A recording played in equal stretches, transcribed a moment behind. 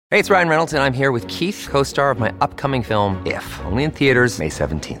Hey, it's Ryan Reynolds, and I'm here with Keith, co-star of my upcoming film, If, only in theaters May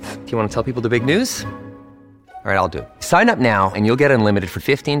 17th. Do you want to tell people the big news? All right, I'll do it. Sign up now and you'll get unlimited for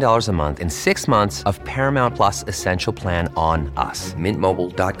 $15 a month and 6 months of Paramount Plus Essential Plan on us.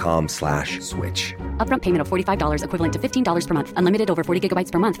 MintMobile.com/switch. Upfront payment of $45 equivalent to $15 per month. Unlimited over 40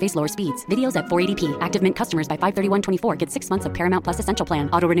 gigabytes per month. Face lower speeds. Videos at 480p. Active Mint customers by 531.24 get 6 months of Paramount Plus Essential Plan.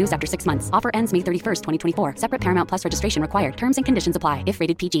 Auto renews after 6 months. Offer ends May 31st, 2024. Separate Paramount Plus registration required. Terms and conditions apply if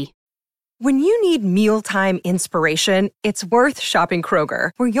rated PG. When you need mealtime inspiration, it's worth shopping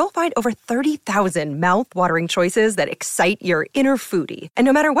Kroger, where you'll find over 30,000 mouth-watering choices that excite your inner foodie. And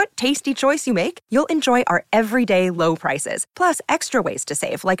no matter what tasty choice you make, you'll enjoy our everyday low prices, plus extra ways to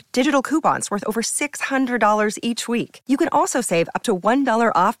save, like digital coupons worth over $600 each week. You can also save up to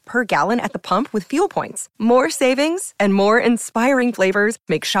 $1 off per gallon at the pump with fuel points. More savings and more inspiring flavors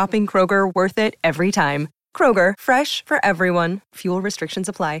make shopping Kroger worth it every time. Kroger, fresh for everyone. Fuel restrictions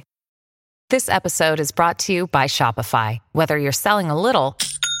apply. This episode is brought to you by Shopify. Whether you're selling a little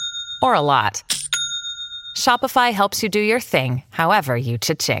or a lot, Shopify helps you do your thing, however you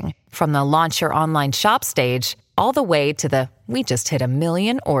cha-ching. From the launch your online shop stage, all the way to the we just hit 1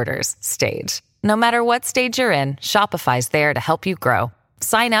 million orders stage. No matter what stage you're in, Shopify's there to help you grow.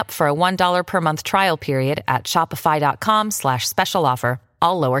 Sign up for a $1 per month trial period at shopify.com/special offer,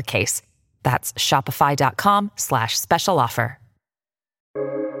 all lowercase. That's shopify.com/special offer.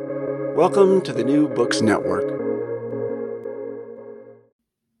 Welcome to the New Books Network.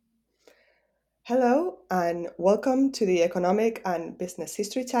 Hello, and welcome to the Economic and Business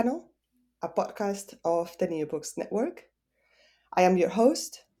History Channel, a podcast of the New Books Network. I am your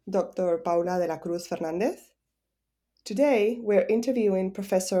host, Dr. Paula de la Cruz Fernandez. Today, we're interviewing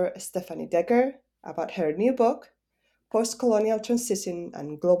Professor Stephanie Decker about her new book, Post-Colonial Transition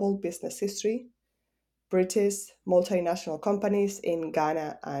and Global Business History, British Multinational Companies in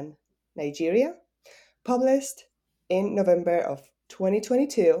Ghana and Nigeria, published in November of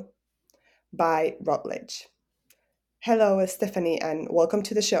 2022 by Routledge. Hello, Stephanie, and welcome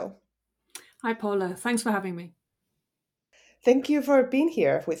to the show. Hi, Paula. Thanks for having me. Thank you for being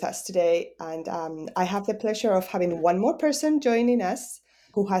here with us today. And I have the pleasure of having one more person joining us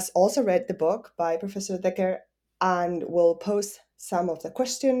who has also read the book by Professor Decker and will pose some of the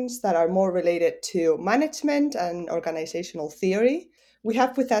questions that are more related to management and organizational theory. We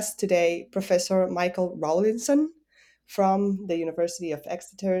have with us today Professor Michael Rawlinson from the University of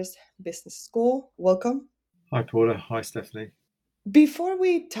Exeter's Business School. Welcome. Hi, Paula. Hi, Stephanie. Before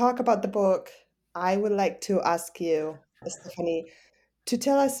we talk about the book, I would like to ask you, Stephanie, to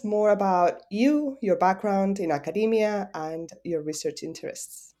tell us more about you, your background in academia, and your research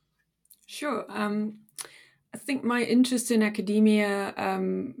interests. Sure. I think my interest in academia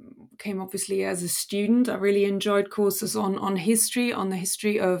came obviously as a student. I really enjoyed courses on history, on the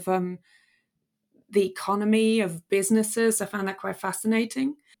history of the economy, of businesses. I found that quite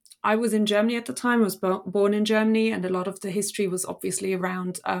fascinating. I was in Germany at the time. I was born in Germany, and a lot of the history was obviously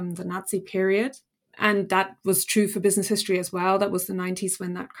around the Nazi period. And that was true for business history as well. That was the 90s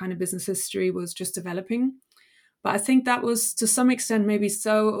when that kind of business history was just developing. But I think that was, to some extent, maybe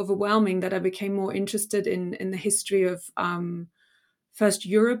so overwhelming that I became more interested in the history of first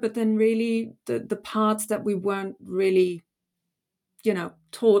Europe, but then really the parts that we weren't really,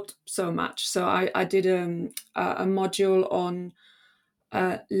 taught so much. So I did a module on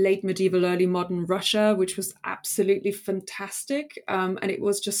late medieval, early modern Russia, which was absolutely fantastic. And it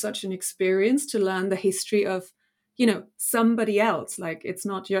was just such an experience to learn the history of somebody else. Like, it's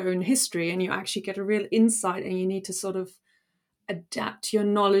not your own history, and you actually get a real insight, and you need to sort of adapt your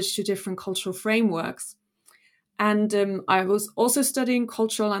knowledge to different cultural frameworks. And I was also studying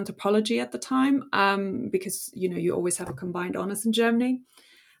cultural anthropology at the time because, you always have a combined honors in Germany.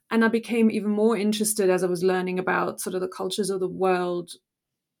 And I became even more interested as I was learning about sort of the cultures of the world.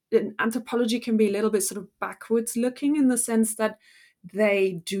 And anthropology can be a little bit sort of backwards looking in the sense that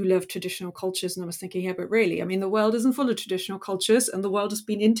they do love traditional cultures. And I was thinking, yeah, but really, I mean, the world isn't full of traditional cultures, and the world has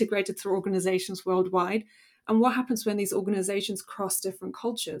been integrated through organizations worldwide. And what happens when these organizations cross different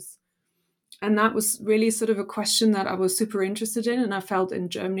cultures? And that was really sort of a question that I was super interested in. And I felt in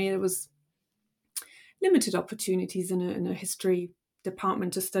Germany there was limited opportunities in a history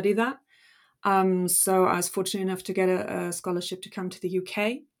department to study that. So I was fortunate enough to get a scholarship to come to the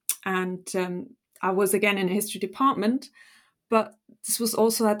UK. And I was again in a history department. But this was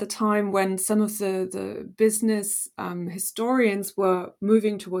also at the time when some of the business historians were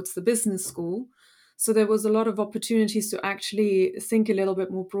moving towards the business school. So there was a lot of opportunities to actually think a little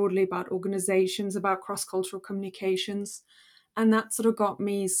bit more broadly about organizations, about cross-cultural communications. And that sort of got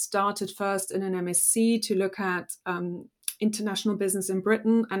me started first in an MSc to look at international business in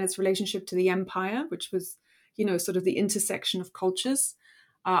Britain and its relationship to the empire, which was, sort of the intersection of cultures.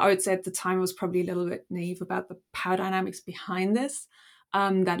 I would say at the time I was probably a little bit naive about the power dynamics behind this.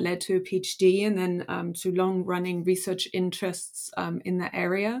 That led to a PhD and then to long-running research interests in the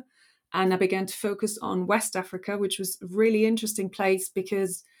area. And I began to focus on West Africa, which was a really interesting place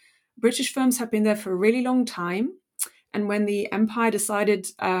because British firms had been there for a really long time. And when the empire decided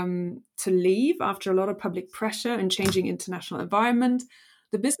to leave after a lot of public pressure and changing international environment,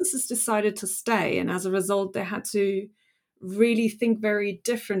 the businesses decided to stay. And as a result, they had to really think very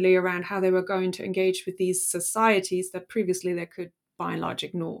differently around how they were going to engage with these societies that previously they could, by and large,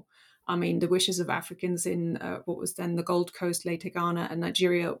 ignore. I mean, the wishes of Africans in what was then the Gold Coast, later Ghana and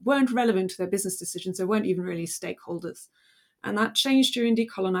Nigeria, weren't relevant to their business decisions. They weren't even really stakeholders. And that changed during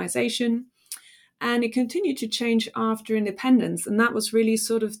decolonization. And it continued to change after independence. And that was really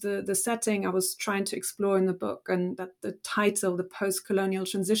sort of the setting I was trying to explore in the book, and that the title, The Post-Colonial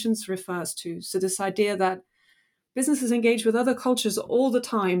Transitions, refers to. So this idea that businesses engage with other cultures all the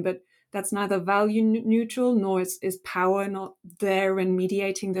time, but that's neither value neutral nor is power not there in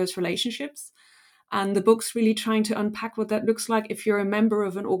mediating those relationships. And the book's really trying to unpack what that looks like if you're a member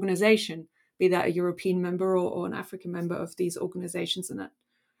of an organization, be that a European member or an African member of these organizations. And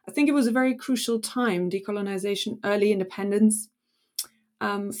I think it was a very crucial time, decolonization, early independence,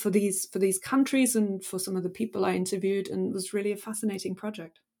 for these countries and for some of the people I interviewed, and it was really a fascinating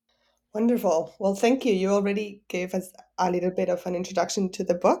project. Wonderful. Well, thank you. You already gave us a little bit of an introduction to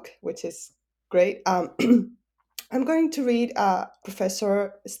the book, which is great. I'm going to read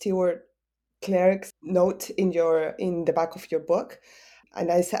Professor Stuart Clerc's note in the back of your book, and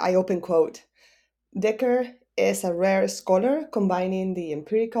I open quote: Dekker is a rare scholar combining the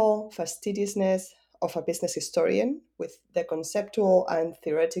empirical fastidiousness of a business historian with the conceptual and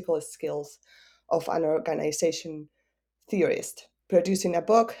theoretical skills of an organization theorist, producing a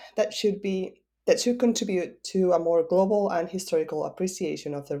book that should contribute to a more global and historical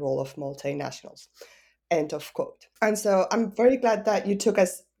appreciation of the role of multinationals. End of quote. And so I'm very glad that you took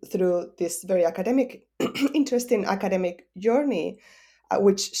us through this very interesting academic journey,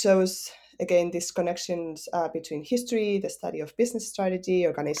 which shows, again, these connections between history, the study of business strategy,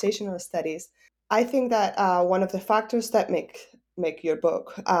 organizational studies. I think that one of the factors that make your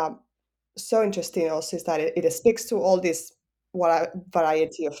book so interesting also is that it speaks to all this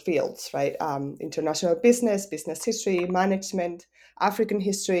variety of fields, right? International business history, management, African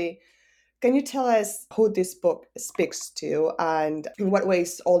history. Can you tell us who this book speaks to and in what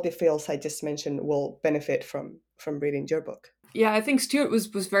ways all the fields I just mentioned will benefit from reading your book? Yeah, I think Stuart was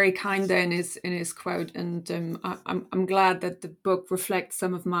very kind there in his quote, and I'm glad that the book reflects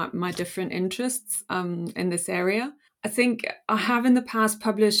some of my different interests in this area. I think I have in the past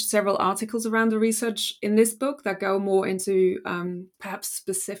published several articles around the research in this book that go more into perhaps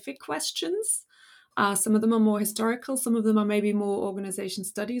specific questions. Some of them are more historical, some of them are maybe more organization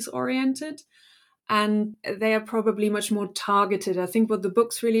studies oriented, and they are probably much more targeted. I think what the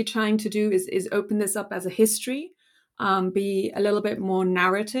book's really trying to do is open this up as a history, be a little bit more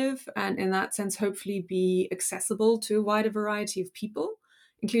narrative, and in that sense, hopefully be accessible to a wider variety of people,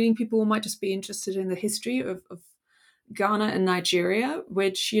 including people who might just be interested in the history of Ghana and Nigeria,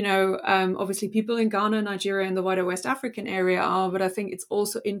 which, obviously people in Ghana and Nigeria and the wider West African area are, but I think it's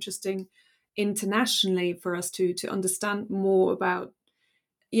also interesting internationally for us to understand more about,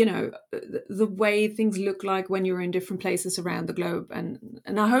 the way things look like when you're in different places around the globe. And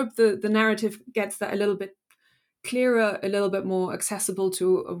I hope the narrative gets that a little bit clearer, a little bit more accessible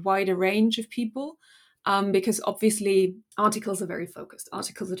to a wider range of people, because obviously articles are very focused.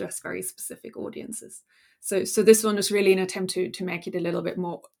 Articles address very specific audiences. So this one is really an attempt to make it a little bit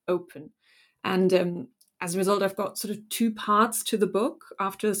more open. And as a result, I've got sort of two parts to the book.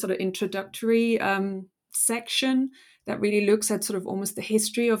 After the sort of introductory section that really looks at sort of almost the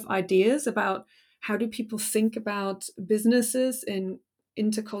history of ideas about how do people think about businesses in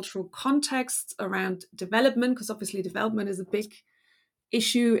intercultural contexts around development, because obviously development is a big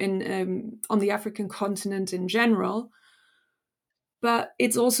issue on the African continent in general. But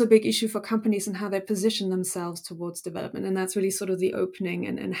it's also a big issue for companies and how they position themselves towards development. And that's really sort of the opening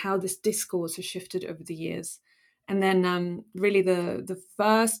and how this discourse has shifted over the years. And then really the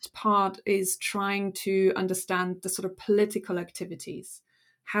first part is trying to understand the sort of political activities.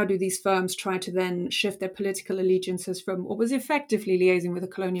 How do these firms try to then shift their political allegiances from what was effectively liaising with the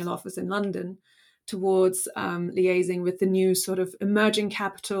colonial office in London towards liaising with the new sort of emerging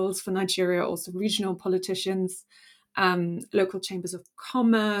capitals for Nigeria, also regional politicians, local chambers of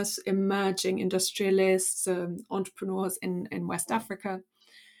commerce, emerging industrialists, entrepreneurs in West Africa.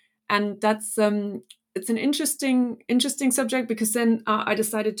 And that's it's an interesting subject, because then I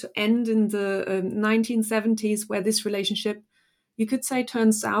decided to end in the 1970s, where this relationship, you could say,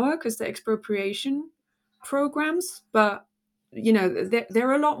 turned sour because the expropriation programs. But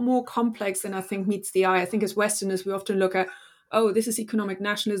they're a lot more complex than I think meets the eye. I think as Westerners, we often look at, oh, this is economic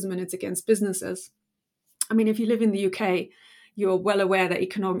nationalism and it's against businesses. I mean, if you live in the UK, you're well aware that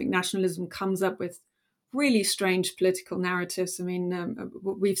economic nationalism comes up with really strange political narratives. I mean,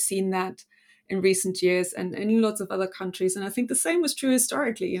 we've seen that in recent years and in lots of other countries. And I think the same was true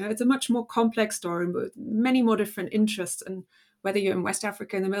historically. It's a much more complex story with many more different interests. And whether you're in West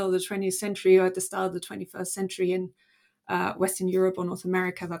Africa in the middle of the 20th century or at the start of the 21st century in Western Europe or North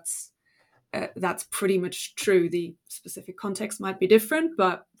America, that's pretty much true. The specific context might be different,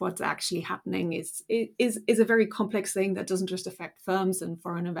 but what's actually happening is a very complex thing that doesn't just affect firms and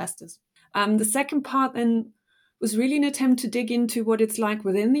foreign investors. The second part then was really an attempt to dig into what it's like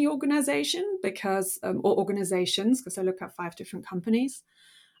within the organization, or organizations, because I look at 5 different companies.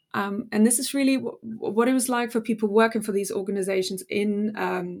 And this is really what it was like for people working for these organizations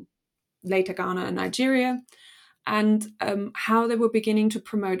in later Ghana and Nigeria, and how they were beginning to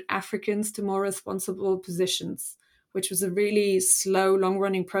promote Africans to more responsible positions, which was a really slow,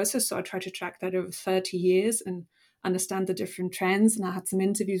 long-running process. So I tried to track that over 30 years and understand the different trends. And I had some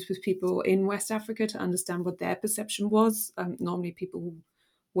interviews with people in West Africa to understand what their perception was, normally people who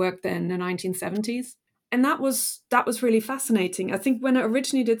worked there in the 1970s. And that was really fascinating. I think when I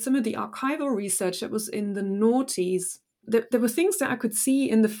originally did some of the archival research that was in the noughties, there were things that I could see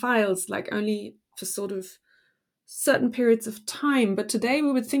in the files, like only for sort of certain periods of time. But today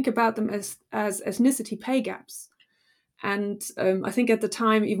we would think about them as ethnicity pay gaps. And I think at the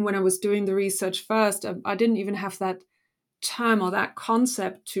time, even when I was doing the research first, I didn't even have that term or that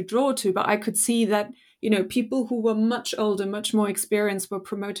concept to draw to, but I could see that, people who were much older, much more experienced were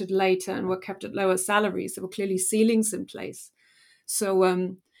promoted later and were kept at lower salaries. There were clearly ceilings in place. So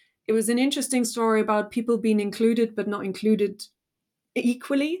it was an interesting story about people being included, but not included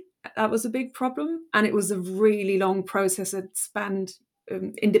equally. That was a big problem. And it was a really long process that spanned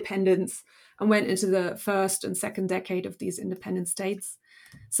independence and went into the first and second decade of these independent states.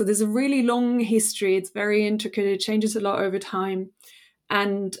 So there's a really long history. It's very intricate. It changes a lot over time.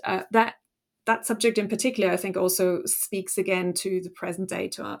 And that subject in particular, I think, also speaks again to the present day,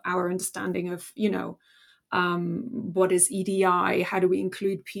 to our understanding of, what is EDI? How do we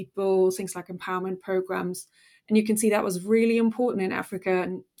include people? Things like empowerment programs. And you can see that was really important in Africa,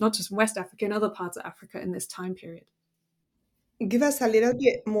 and not just West Africa, in other parts of Africa in this time period. Give us a little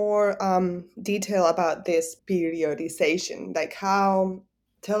bit more detail about this periodization,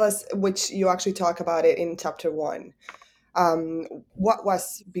 tell us, which you actually talk about it in chapter 1. What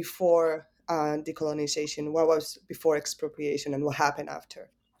was before decolonization? What was before expropriation, and what happened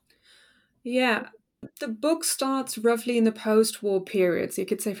after? Yeah, the book starts roughly in the post-war period. So you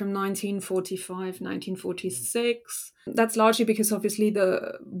could say from 1945, 1946. That's largely because obviously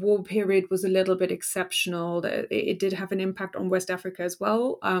the war period was a little bit exceptional. It did have an impact on West Africa as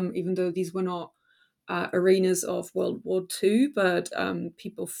well, even though these were not arenas of World War II, but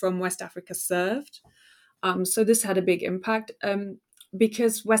people from West Africa served. So this had a big impact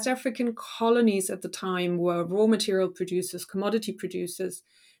because West African colonies at the time were raw material producers, commodity producers.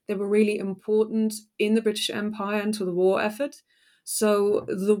 They were really important in the British Empire and to the war effort. So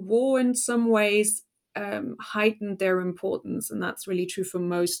the war in some ways heightened their importance, and that's really true for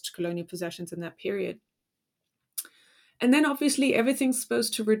most colonial possessions in that period. And then obviously everything's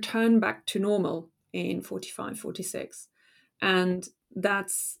supposed to return back to normal in 45, 46. And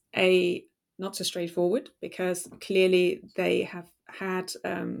that's not so straightforward, because clearly they have had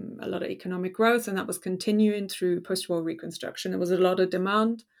a lot of economic growth, and that was continuing through post-war reconstruction. There was a lot of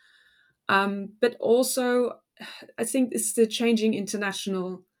demand. But also, I think it's the changing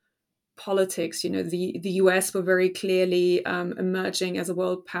international politics. The US were very clearly emerging as a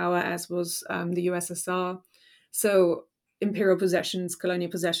world power, as was the USSR. So imperial possessions, colonial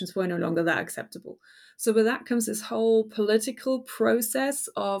possessions were no longer that acceptable. So with that comes this whole political process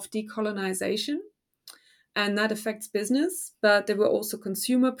of decolonization, and that affects business. But there were also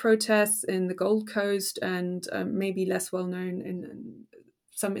consumer protests in the Gold Coast, and maybe less well known in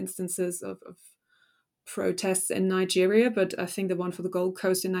some instances of protests in Nigeria, but I think the one for the Gold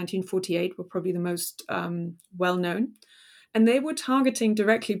Coast in 1948 were probably the most well-known. And they were targeting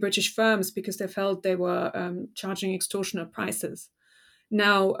directly British firms because they felt they were charging extortionate prices.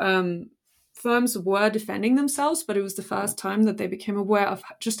 Now, firms were defending themselves, but it was the first time that they became aware of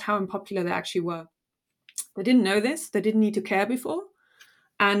just how unpopular they actually were. They didn't know this. They didn't need to care before.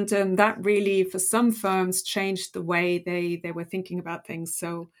 And that really, for some firms, changed the way they were thinking about things.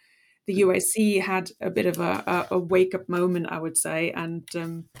 So the UAC had a bit of a wake-up moment, I would say, and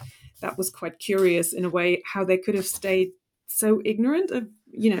that was quite curious in a way, how they could have stayed so ignorant of,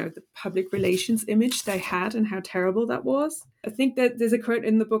 the public relations image they had and how terrible that was. I think that there's a quote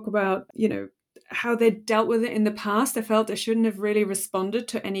in the book about, how they dealt with it in the past. They felt they shouldn't have really responded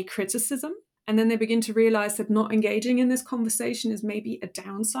to any criticism. And then they begin to realize that not engaging in this conversation is maybe a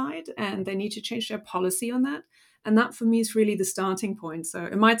downside, and they need to change their policy on that. And that for me is really the starting point. So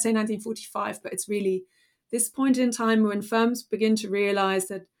it might say 1945, but it's really this point in time when firms begin to realize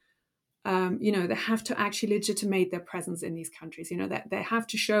that, they have to actually legitimate their presence in these countries, that they have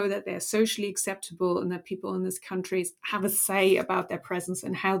to show that they're socially acceptable and that people in these countries have a say about their presence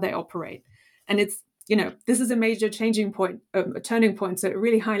and how they operate. And it's, this is a major changing point, a turning point. So it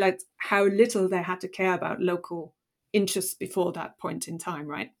really highlights how little they had to care about local interests before that point in time,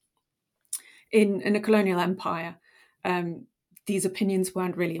 right? In a colonial empire, these opinions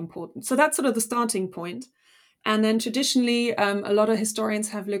weren't really important. So that's sort of the starting point. And then traditionally, a lot of historians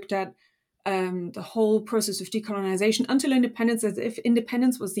have looked at the whole process of decolonization until independence as if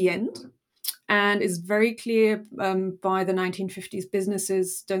independence was the end. And it's very clear by the 1950s,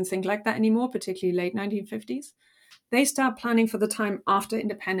 businesses don't think like that anymore, particularly late 1950s. They start planning for the time after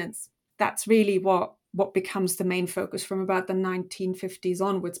independence. That's really what becomes the main focus from about the 1950s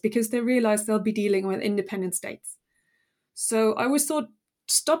onwards, because they realize they'll be dealing with independent states. So I always thought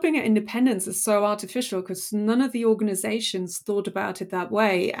stopping at independence is so artificial because none of the organizations thought about it that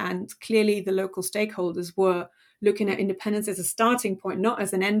way. And clearly the local stakeholders were looking at independence as a starting point, not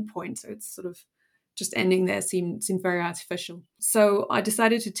as an end point. So it's sort of just ending there seemed very artificial. So I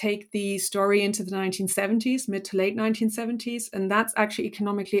decided to take the story into the 1970s, mid to late 1970s. And that's actually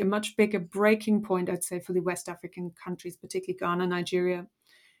economically a much bigger breaking point, I'd say, for the West African countries, particularly Ghana, Nigeria.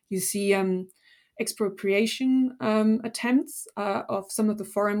 You see expropriation attempts of some of the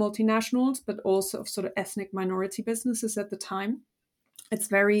foreign multinationals, but also of sort of ethnic minority businesses at the time. It's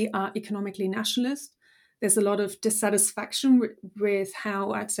very economically nationalist. There's a lot of dissatisfaction with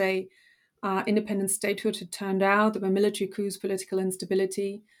how, I'd say, independent statehood had turned out. There were military coups, political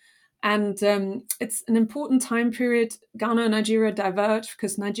instability. And it's an important time period. Ghana and Nigeria diverge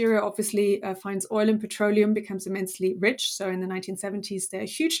because Nigeria obviously finds oil and petroleum, becomes immensely rich. So in the 1970s, they're a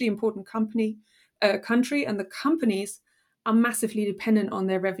hugely important country, and the companies are massively dependent on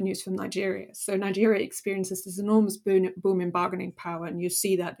their revenues from Nigeria. So Nigeria experiences this enormous boom in bargaining power, and you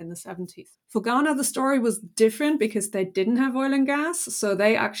see that in the 70s. For Ghana, the story was different because they didn't have oil and gas. So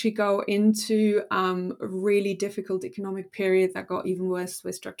they actually go into a really difficult economic period that got even worse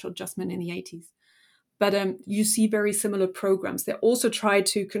with structural adjustment in the 80s. But you see very similar programs. They also try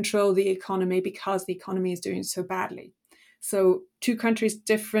to control the economy because the economy is doing so badly. So two countries,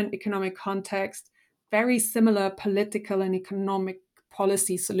 different economic context, very similar political and economic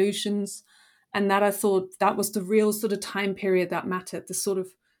policy solutions. And that I thought that was the real sort of time period that mattered, the sort of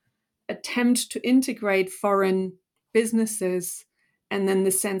attempt to integrate foreign businesses and then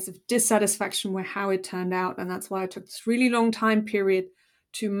the sense of dissatisfaction with how it turned out. And that's why I took this really long time period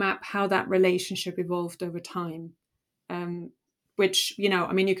to map how that relationship evolved over time, which, you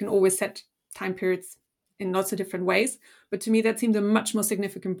can always set time periods in lots of different ways. But to me, that seemed a much more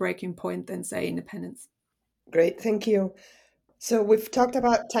significant breaking point than, say, independence. Great, thank you. So we've talked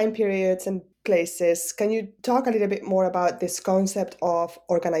about time periods and places. Can you talk a little bit more about this concept of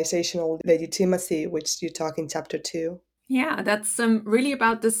organizational legitimacy, which you talk in chapter 2? Yeah, that's really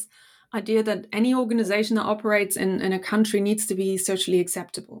about this idea that any organization that operates in a country needs to be socially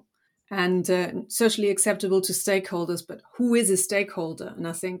acceptable and socially acceptable to stakeholders. But who is a stakeholder? And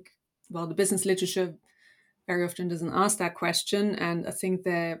I think, the business literature very often doesn't ask that question. And I think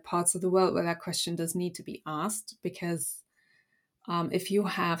there are parts of the world where that question does need to be asked, because if you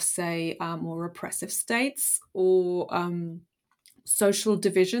have, say, more repressive states or social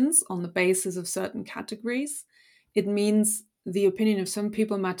divisions on the basis of certain categories, it means the opinion of some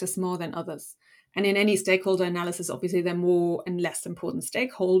people matters more than others. And in any stakeholder analysis, obviously, there are more and less important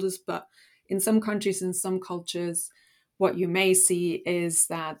stakeholders. But in some countries, in some cultures, what you may see is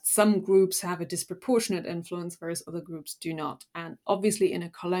that some groups have a disproportionate influence, whereas other groups do not. And obviously, in a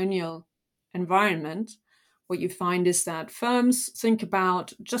colonial environment, what you find is that firms think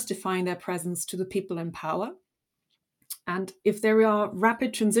about justifying their presence to the people in power. And if there are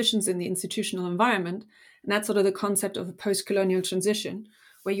rapid transitions in the institutional environment, and that's sort of the concept of a post-colonial transition,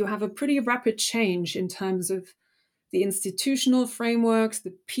 where you have a pretty rapid change in terms of the institutional frameworks,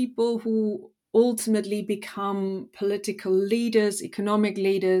 the people who ultimately become political leaders, economic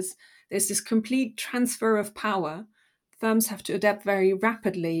leaders, there's this complete transfer of power. Firms have to adapt very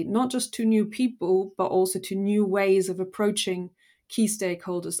rapidly, not just to new people, but also to new ways of approaching key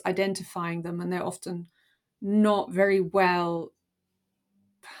stakeholders, identifying them, and they're often not very well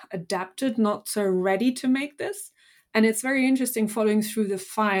adapted, not so ready to make this. And it's very interesting following through the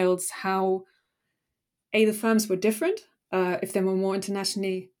files how the firms were different. If they were more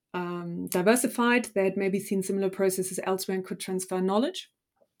internationally diversified, they had maybe seen similar processes elsewhere and could transfer knowledge.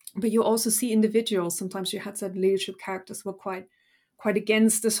 But you also see individuals. Sometimes you had certain leadership characters who were quite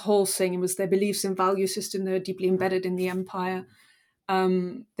against this whole thing. It was their beliefs and value system that are deeply embedded in the empire.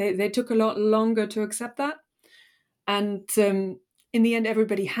 They took a lot longer to accept that. And in the end,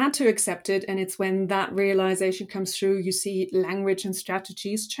 everybody had to accept it. And it's when that realization comes through, you see language and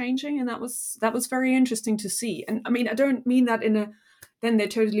strategies changing. And that was very interesting to see. And I mean, I don't mean that then they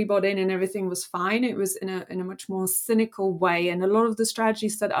totally bought in and everything was fine. It was in a much more cynical way. And a lot of the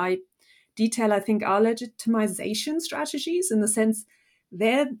strategies that I detail, I think, are legitimization strategies, in the sense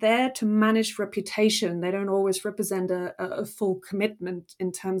they're there to manage reputation. They don't always represent a full commitment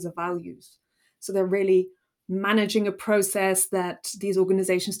in terms of values. So they're really managing a process that these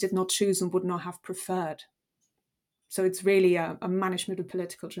organizations did not choose and would not have preferred. So it's really a management of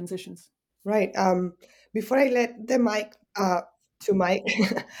political transitions. Right. Before I let the mic to Mike,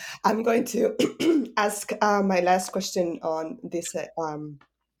 I'm going to ask my last question on this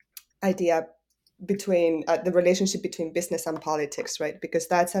idea between the relationship between business and politics, right? Because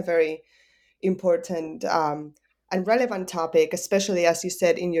that's a very important and relevant topic, especially as you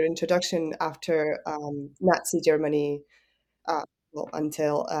said in your introduction, after Nazi Germany,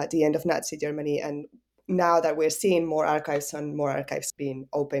 until the end of Nazi Germany, and now that we're seeing more archives being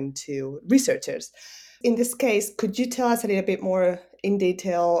open to researchers. In this case, could you tell us a little bit more in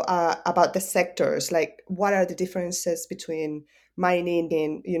detail about the sectors? Like, what are the differences between mining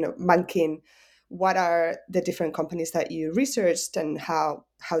and, banking? What are the different companies that you researched, and how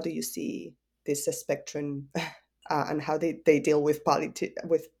do you see this spectrum and how they deal with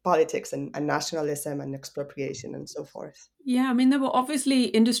politics and nationalism and expropriation and so forth? Yeah, I mean, there were obviously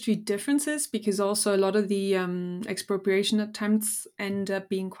industry differences, because also a lot of the expropriation attempts end up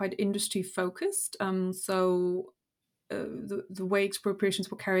being quite industry focused. So the way expropriations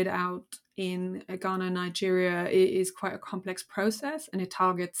were carried out in Ghana and Nigeria is quite a complex process, and it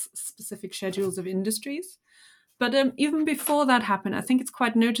targets specific schedules of industries. But even before that happened, I think it's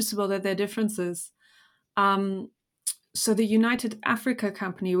quite noticeable that there are differences. So the United Africa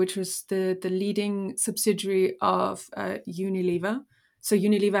Company, which was the leading subsidiary of Unilever. So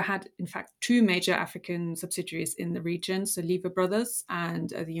Unilever had, in fact, two major African subsidiaries in the region, so Lever Brothers and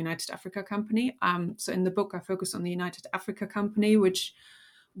the United Africa Company. So in the book, I focus on the United Africa Company, which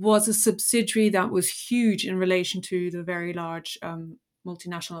was a subsidiary that was huge in relation to the very large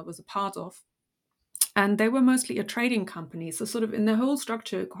multinational it was a part of. And they were mostly a trading company. So sort of in the whole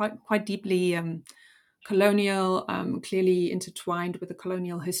structure, quite deeply colonial, clearly intertwined with the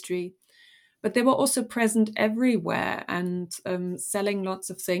colonial history. But they were also present everywhere and selling lots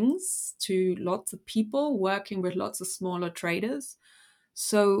of things to lots of people, working with lots of smaller traders.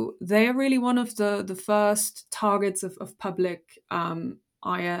 So they're really one of the first targets of public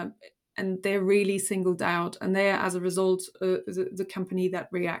ire, and they're really singled out. And they're, as a result, the company that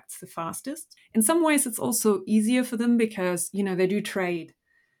reacts the fastest. In some ways, it's also easier for them because, they do trade.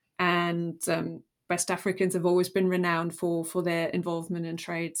 And West Africans have always been renowned for their involvement in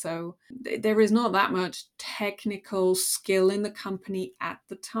trade. So there is not that much technical skill in the company at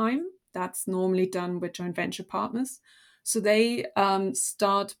the time. That's normally done with joint venture partners. So they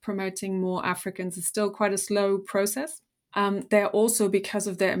start promoting more Africans. It's still quite a slow process. They're also, because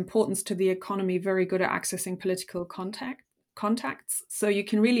of their importance to the economy, very good at accessing political contacts. So you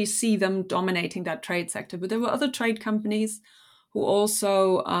can really see them dominating that trade sector. But there were other trade companies who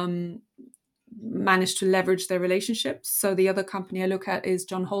also managed to leverage their relationships. So the other company I look at is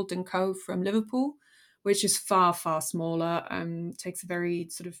John Holt & Co. from Liverpool, which is far, far smaller, takes a very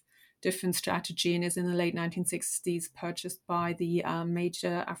sort of different strategy, and is in the late 1960s purchased by the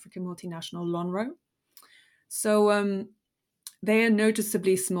major African multinational Lonrho. So they are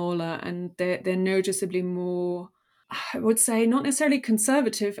noticeably smaller, and they're noticeably more, I would say, not necessarily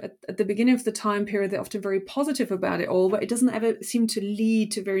conservative. At the beginning of the time period, they're often very positive about it all, but it doesn't ever seem to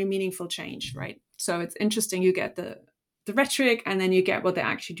lead to very meaningful change, right? So it's interesting. You get the rhetoric, and then you get what they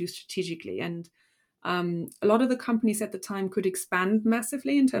actually do strategically. And a lot of the companies at the time could expand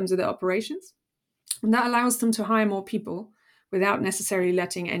massively in terms of their operations. And that allows them to hire more people without necessarily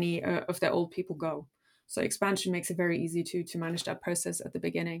letting any of their old people go. So expansion makes it very easy to manage that process at the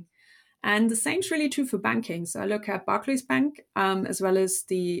beginning. And the same's really true for banking. So I look at Barclays Bank, as well as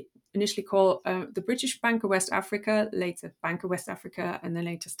the initially called the British Bank of West Africa, later Bank of West Africa, and then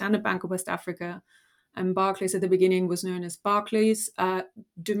later Standard Bank of West Africa. And Barclays at the beginning was known as Barclays,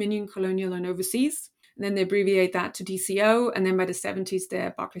 Dominion, Colonial and Overseas. And then they abbreviate that to DCO. And then by the 70s,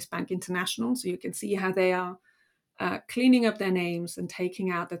 they're Barclays Bank International. So you can see how they are cleaning up their names and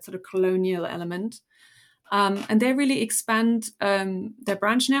taking out that sort of colonial element. And they really expand their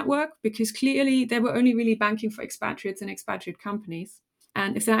branch network, because clearly they were only really banking for expatriates and expatriate companies.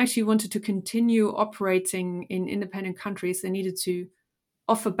 And if they actually wanted to continue operating in independent countries, they needed to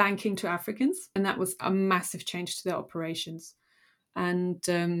offer banking to Africans. And that was a massive change to their operations. And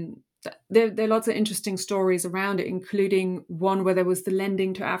there are lots of interesting stories around it, including one where there was the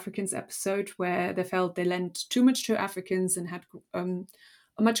lending to Africans episode, where they felt they lent too much to Africans and had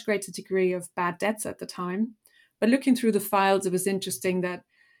a much greater degree of bad debts at the time. But looking through the files, it was interesting that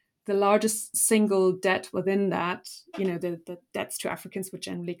the largest single debt within that, the debts to Africans were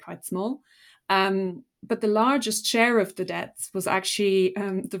generally quite small. But the largest share of the debts was actually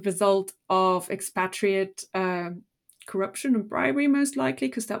the result of expatriate corruption and bribery, most likely,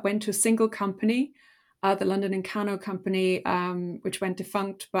 because that went to a single company, the London & Kano Company, which went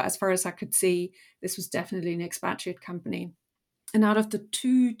defunct. But as far as I could see, this was definitely an expatriate company. And out of the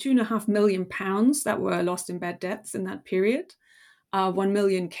 £2.5 million that were lost in bad debts in that period, 1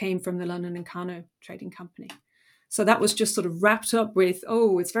 million came from the London & Kano Trading Company. So that was just sort of wrapped up with,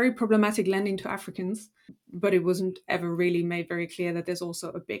 it's very problematic lending to Africans, but it wasn't ever really made very clear that there's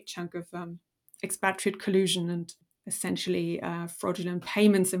also a big chunk of expatriate collusion and essentially fraudulent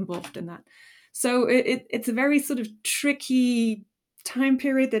payments involved in that. So it's a very sort of tricky time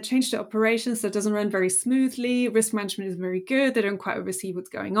period. They changed the operations, so it doesn't run very smoothly. Risk management is very good. They don't quite oversee what's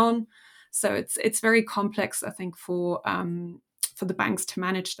going on. So it's very complex, I think, for the banks to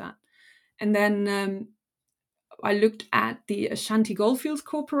manage that. And then I looked at the Ashanti Goldfields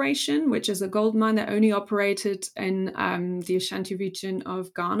Corporation, which is a gold mine that only operated in the Ashanti region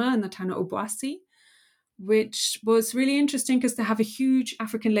of Ghana in the town of Obuasi, which was really interesting because they have a huge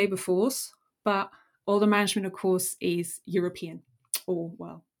African labor force, but all the management, of course, is European, or,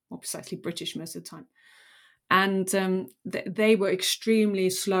 well, more precisely British most of the time. And they were extremely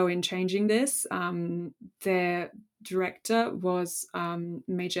slow in changing this. Their director was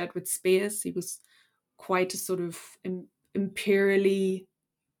Major Edward Spears. He was quite a sort of imperially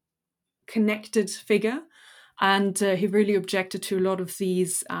connected figure, and he really objected to a lot of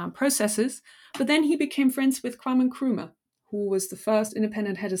these processes. But then he became friends with Kwame Nkrumah, who was the first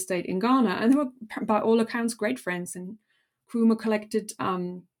independent head of state in Ghana, and they were, by all accounts, great friends. And Nkrumah collected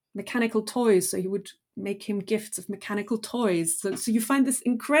mechanical toys, so he would make him gifts of mechanical toys. So you find this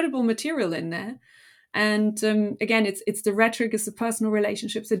incredible material in there. And again, it's the rhetoric, it's the personal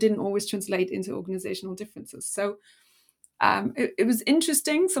relationships that didn't always translate into organizational differences. So it was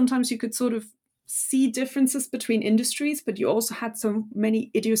interesting. Sometimes you could sort of see differences between industries, but you also had so many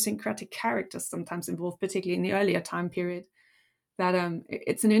idiosyncratic characters sometimes involved, particularly in the earlier time period, that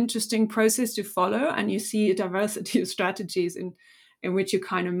it's an interesting process to follow, and you see a diversity of strategies in which you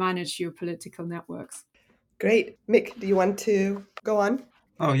kind of manage your political networks. Great. Mick, do you want to go on?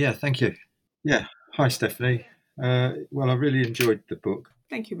 Oh, yeah, thank you. Yeah. Hi, Stephanie. Well, I really enjoyed the book.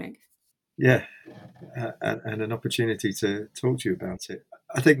 Thank you, Mick. Yeah, and an opportunity to talk to you about it.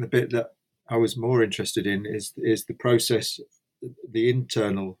 I think the bit that I was more interested in is the process, the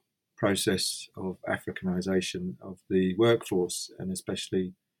internal process of Africanization of the workforce, and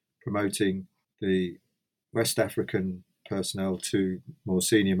especially promoting the West African personnel to more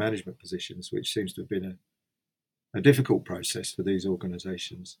senior management positions, which seems to have been a difficult process for these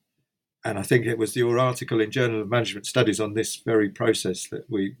organizations. And I think it was your article in Journal of Management Studies on this very process that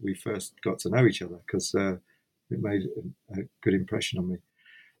we first got to know each other, because it made a good impression on me,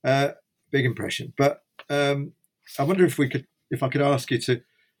 big impression. But I wonder if I could ask you to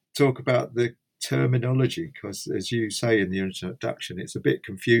talk about the terminology, because as you say in the introduction, it's a bit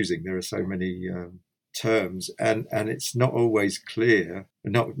confusing. There are so many terms, and it's not always clear.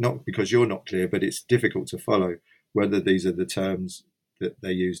 Not because you're not clear, but it's difficult to follow whether these are the terms that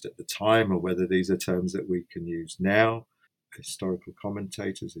they used at the time, or whether these are terms that we can use now, historical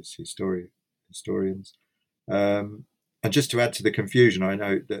commentators, as historians. And just to add to the confusion, I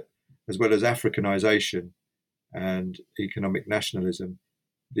know that as well as Africanization and economic nationalism,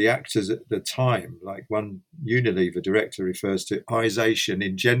 the actors at the time, like one Unilever director refers to ization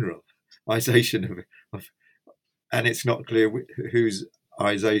in general, ization of and it's not clear whose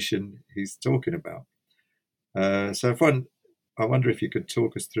ization he's talking about. So I wonder if you could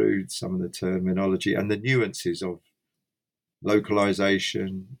talk us through some of the terminology and the nuances of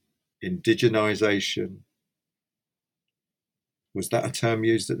localization, indigenization. Was that a term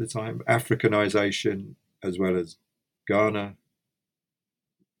used at the time? Africanization, as well as Ghana.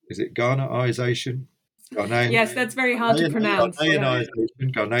 Is it Ghanaization? Yes, that's very hard to pronounce.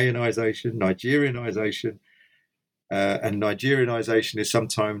 Ghanaianization, Nigerianization, and Nigerianization is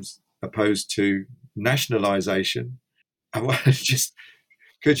sometimes opposed to nationalization.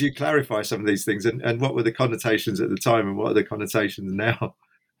 Could you clarify some of these things, and what were the connotations at the time, and what are the connotations now?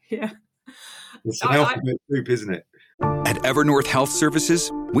 Yeah, it's an alphabet soup, isn't it? At Evernorth Health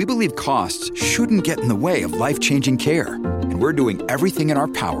Services, we believe costs shouldn't get in the way of life-changing care, and we're doing everything in our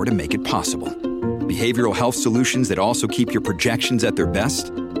power to make it possible. Behavioral health solutions that also keep your projections at their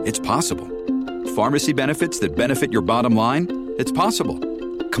best? It's possible. Pharmacy benefits that benefit your bottom line? It's possible.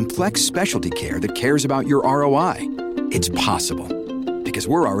 Complex specialty care that cares about your ROI? It's possible. Because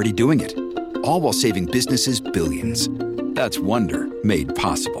we're already doing it. All while saving businesses billions. That's Wonder made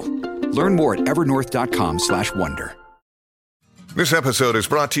possible. Learn more at evernorth.com/wonder. This episode is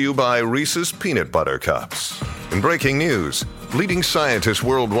brought to you by Reese's Peanut Butter Cups. In breaking news, leading scientists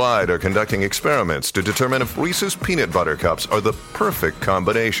worldwide are conducting experiments to determine if Reese's Peanut Butter Cups are the perfect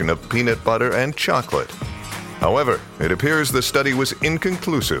combination of peanut butter and chocolate. However, it appears the study was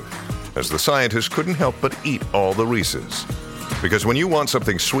inconclusive, as the scientists couldn't help but eat all the Reese's. Because when you want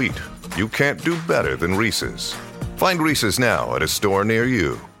something sweet, you can't do better than Reese's. Find Reese's now at a store near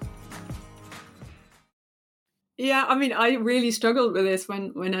you. Yeah, I mean, I really struggled with this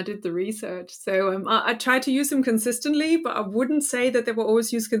when I did the research. So I tried to use them consistently, but I wouldn't say that they were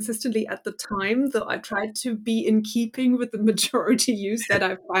always used consistently at the time, though I tried to be in keeping with the majority use that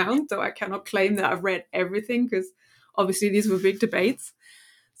I found, though I cannot claim that I've read everything, because obviously these were big debates.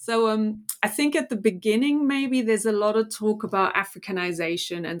 So I think at the beginning, maybe there's a lot of talk about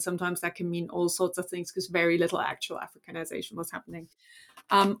Africanization, and sometimes that can mean all sorts of things because very little actual Africanization was happening.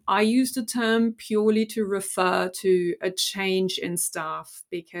 I use the term purely to refer to a change in staff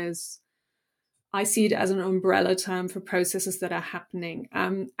because I see it as an umbrella term for processes that are happening.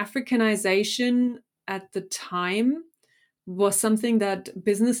 Africanization at the time was something that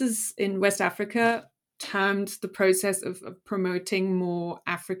businesses in West Africa termed the process of promoting more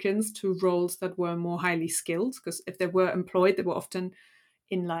Africans to roles that were more highly skilled, because if they were employed, they were often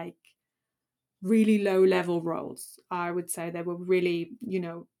in like really low level roles. I would say they were really,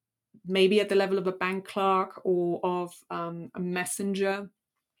 maybe at the level of a bank clerk or of a messenger.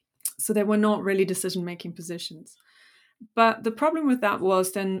 So they were not really decision-making positions. But the problem with that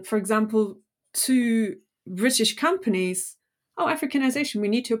was then, for example, to British companies, Africanization, we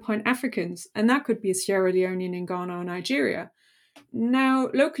need to appoint Africans. And that could be a Sierra Leonean in Ghana or Nigeria.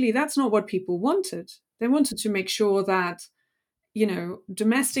 Now, locally, that's not what people wanted. They wanted to make sure that,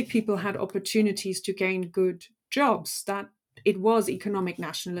 domestic people had opportunities to gain good jobs, that it was economic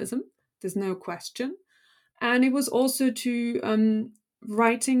nationalism. There's no question. And it was also to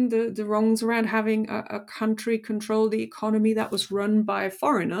righting the wrongs around having a country control the economy that was run by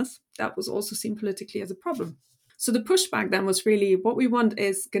foreigners. That was also seen politically as a problem. So the pushback then was really, what we want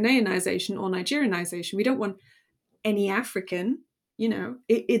is Ghanaianization or Nigerianization. We don't want any African,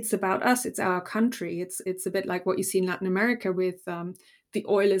 it's about us, it's our country. It's a bit like what you see in Latin America with the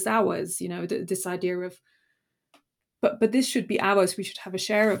oil is ours, this idea of, but this should be ours, we should have a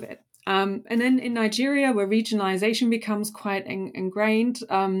share of it. And then in Nigeria, where regionalization becomes quite ingrained,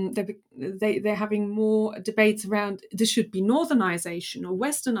 they're having more debates around this should be northernization or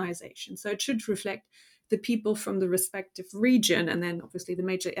westernization. So it should reflect the people from the respective region. And then obviously the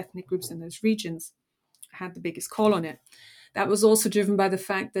major ethnic groups in those regions had the biggest call on it. That was also driven by the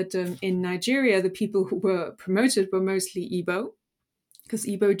fact that in Nigeria, the people who were promoted were mostly Igbo, because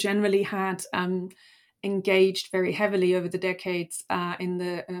Igbo generally had engaged very heavily over the decades in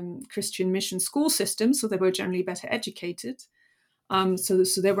the Christian mission school system, so they were generally better educated. So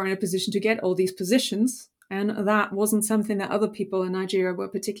they were in a position to get all these positions, and that wasn't something that other people in Nigeria were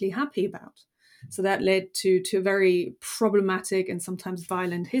particularly happy about. So that led to a very problematic and sometimes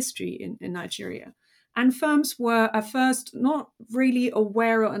violent history in Nigeria. And firms were at first not really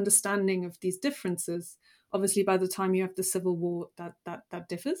aware or understanding of these differences. Obviously, by the time you have the civil war, that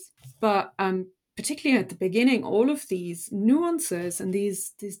differs. But particularly at the beginning, all of these nuances and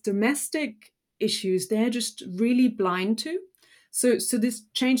these domestic issues, they're just really blind to. So this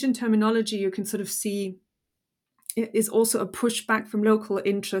change in terminology, you can sort of see, is also a pushback from local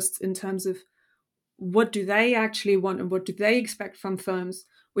interests in terms of what do they actually want and what do they expect from firms,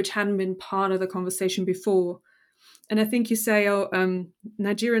 which hadn't been part of the conversation before. And I think you say,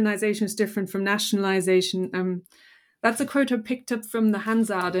 Nigerianization is different from nationalization. That's a quote I picked up from the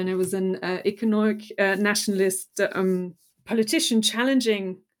Hansard, and it was an economic nationalist politician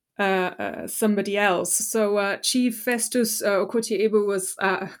challenging somebody else. So Chief Festus Okotie-Eboh was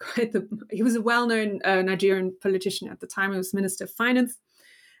he was a well-known Nigerian politician at the time. He was Minister of Finance.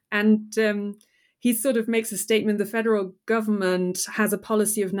 And he sort of makes a statement: the federal government has a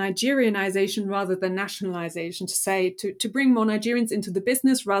policy of Nigerianization rather than nationalization, to bring more Nigerians into the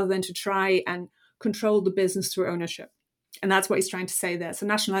business rather than to try and control the business through ownership. And that's what he's trying to say there. So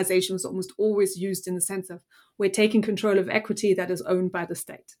nationalization was almost always used in the sense of we're taking control of equity that is owned by the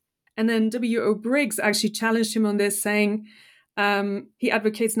state. And then W.O. Briggs actually challenged him on this, saying he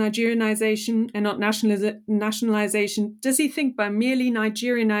advocates Nigerianization and not nationalization. Does he think by merely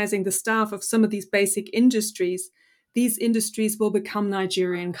Nigerianizing the staff of some of these basic industries, these industries will become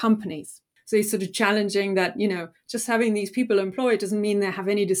Nigerian companies? So he's sort of challenging that, just having these people employed doesn't mean they have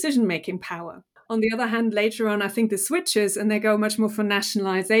any decision-making power. On the other hand, later on, I think this switches and they go much more for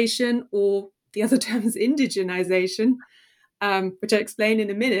nationalization, or the other term is indigenization, which I explain in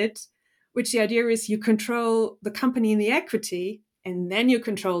a minute, which the idea is you control the company and the equity, and then you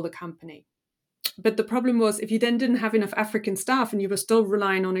control the company. But the problem was, if you then didn't have enough African staff and you were still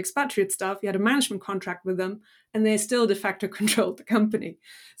relying on expatriate staff, you had a management contract with them, and they still de facto controlled the company.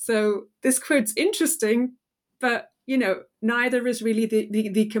 So this quote's interesting, but neither is really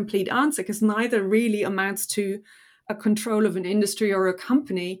the complete answer, because neither really amounts to a control of an industry or a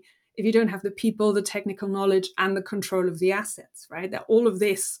company if you don't have the people, the technical knowledge, and the control of the assets, right? That all of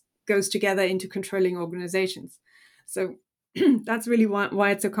this goes together into controlling organizations. So that's really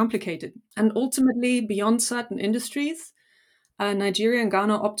why it's so complicated. And ultimately, beyond certain industries, Nigeria and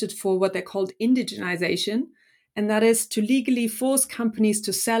Ghana opted for what they called indigenization, and that is to legally force companies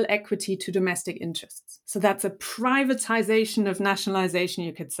to sell equity to domestic interests. So that's a privatization of nationalization,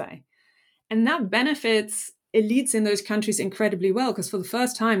 you could say. And that benefits elites in those countries incredibly well, because for the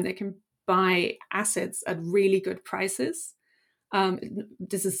first time, they can buy assets at really good prices.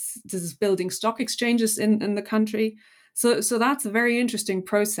 This is building stock exchanges in the country. So that's a very interesting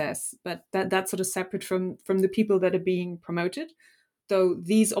process, but that's sort of separate from the people that are being promoted. Though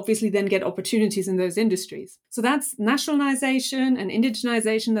these obviously then get opportunities in those industries. So that's nationalization and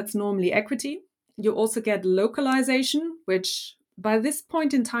indigenization. That's normally equity. You also get localization, which by this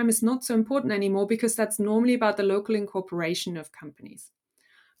point in time is not so important anymore, because that's normally about the local incorporation of companies.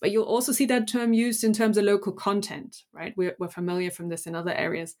 But you'll also see that term used in terms of local content, right? We're familiar from this in other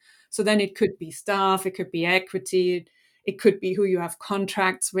areas. So then it could be staff, it could be equity, it could be who you have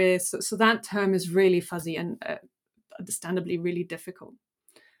contracts with. So that term is really fuzzy and understandably really difficult.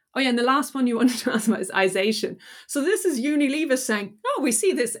 Oh yeah, and the last one you wanted to ask about is ization. So this is Unilever saying, oh, we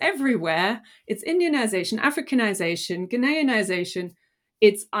see this everywhere. It's Indianization, Africanization, Ghanaianization.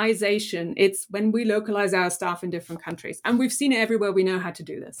 It's ization. It's when we localize our staff in different countries. And we've seen it everywhere. We know how to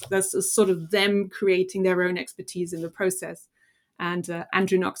do this. That's sort of them creating their own expertise in the process. And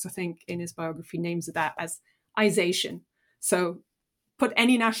Andrew Knox, I think, in his biography, names that as ization. So put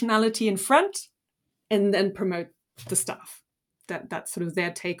any nationality in front and then promote the staff. That's sort of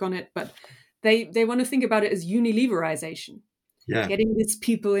their take on it. But they want to think about it as Unileverization. Yeah. Getting these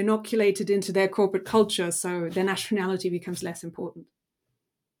people inoculated into their corporate culture so their nationality becomes less important.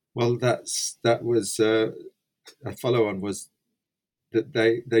 Well, that was a follow-on was that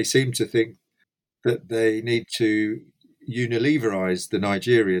they seem to think that they need to Unileverize the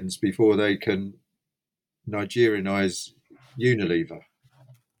Nigerians before they can Nigerianize Unilever.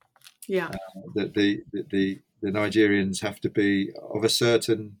 Yeah, that the Nigerians have to be of a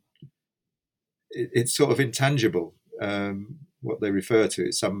certain. It's sort of intangible. What they refer to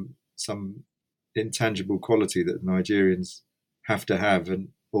is some intangible quality that Nigerians have to have, and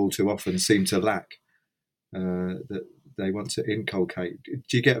all too often seem to lack, that they want to inculcate.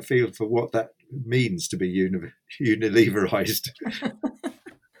 Do you get a feel for what that means to be Unileverized?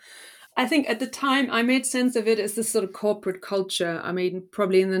 I think at the time I made sense of it as this sort of corporate culture. I mean,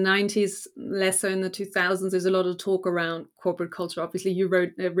 probably in the 90s, less so in the 2000s, there's a lot of talk around corporate culture. Obviously, you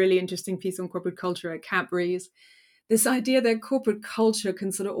wrote a really interesting piece on corporate culture at Cadbury's. This idea that corporate culture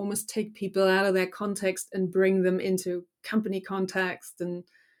can sort of almost take people out of their context and bring them into company context. And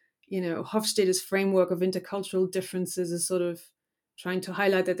Hofstede's framework of intercultural differences is sort of trying to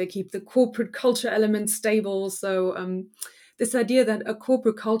highlight that they keep the corporate culture element stable. So this idea that a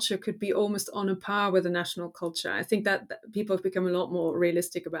corporate culture could be almost on a par with a national culture, I think that people have become a lot more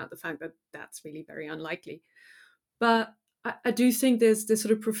realistic about the fact that that's really very unlikely. But I do think there's this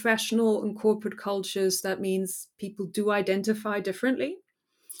sort of professional and corporate cultures that means people do identify differently.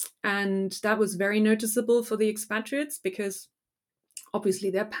 And that was very noticeable for the expatriates, because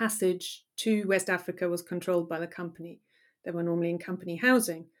obviously their passage to West Africa was controlled by the company. They were normally in company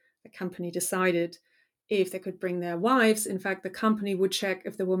housing. The company decided if they could bring their wives. In fact, the company would check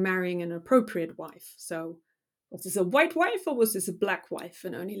if they were marrying an appropriate wife. So was this a white wife or was this a black wife?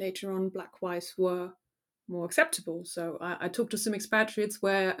 And only later on, black wives were more acceptable. So I talked to some expatriates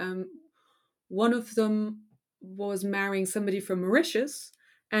where one of them was marrying somebody from Mauritius,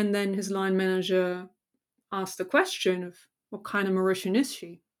 and then his line manager asked the question of what kind of Mauritian is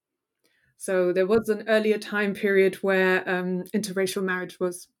she? So there was an earlier time period where interracial marriage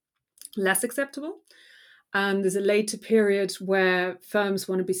was less acceptable. There's a later period where firms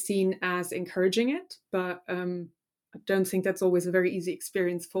want to be seen as encouraging it, but I don't think that's always a very easy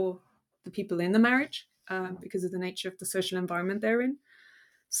experience for the people in the marriage because of the nature of the social environment they're in.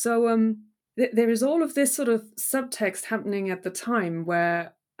 So there is all of this sort of subtext happening at the time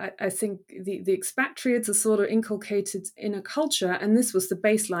where I think the expatriates are sort of inculcated in a culture, and this was the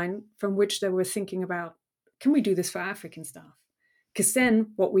baseline from which they were thinking about, can we do this for African staff? Because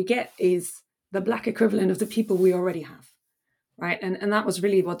then what we get is the Black equivalent of the people we already have, right? And that was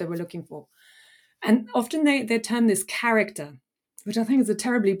really what they were looking for. And often they term this character, which I think is a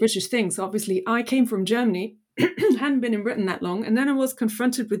terribly British thing. So obviously I came from Germany, hadn't been in Britain that long, and then I was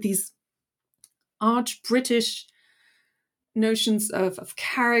confronted with these arch-British notions of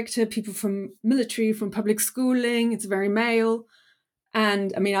character, people from military, from public schooling, it's very male.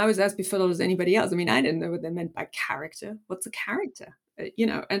 And I mean, I was as befuddled as anybody else. I mean, I didn't know what they meant by character. What's a character?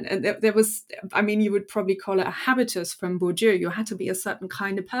 And there was, I mean, you would probably call it a habitus from Bourdieu. You had to be a certain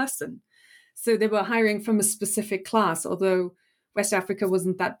kind of person. So they were hiring from a specific class, although West Africa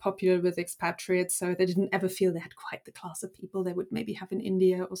wasn't that popular with expatriates. So they didn't ever feel they had quite the class of people they would maybe have in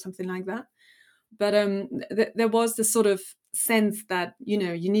India or something like that. But there was this sort of sense that, you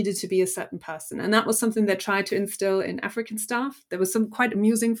needed to be a certain person. And that was something they tried to instill in African staff. There were some quite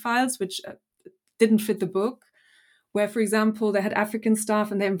amusing files which didn't fit the book, where, for example, they had African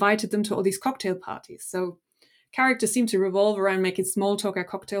staff and they invited them to all these cocktail parties. So characters seemed to revolve around making small talk at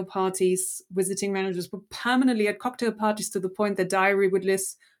cocktail parties. Visiting managers were permanently at cocktail parties to the point their diary would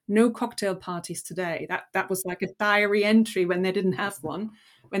list no cocktail parties today. That was like a diary entry when they didn't have one,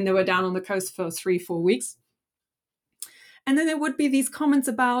 when they were down on the coast for 3-4 weeks. And then there would be these comments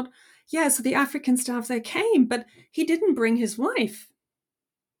about, so the African staff, they came, but he didn't bring his wife.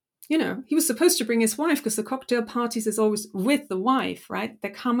 He was supposed to bring his wife because the cocktail parties is always with the wife, right? They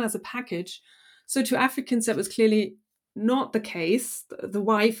come as a package. So to Africans, that was clearly not the case. The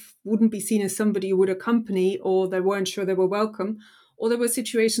wife wouldn't be seen as somebody who would accompany, or they weren't sure they were welcome. Or there were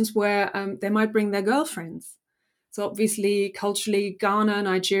situations where they might bring their girlfriends. So obviously, culturally, Ghana,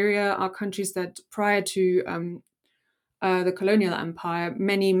 Nigeria are countries that prior to the colonial empire,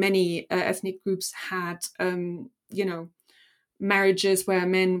 many ethnic groups had, marriages where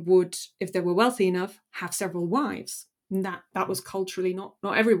men would, if they were wealthy enough, have several wives. And that was culturally not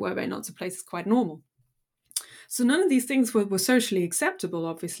everywhere, but in lots of places quite normal. So none of these things were socially acceptable,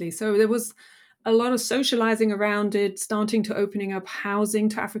 obviously. So there was a lot of socializing around it, starting to opening up housing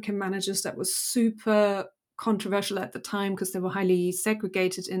to African managers that was super controversial at the time because they were highly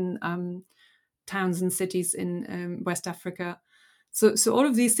segregated in towns and cities in West Africa. So all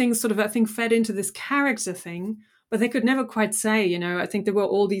of these things sort of, I think, fed into this character thing, but they could never quite say, I think there were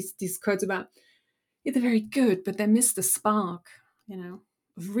all these quotes about, they're very good, but they missed the spark,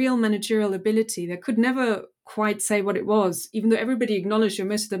 of real managerial ability. They could never quite say what it was, even though everybody acknowledged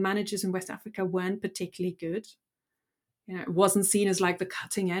most of the managers in West Africa weren't particularly good. It wasn't seen as like the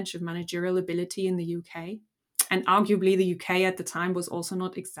cutting edge of managerial ability in the UK. And arguably the UK at the time was also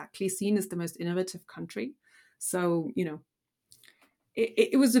not exactly seen as the most innovative country. So,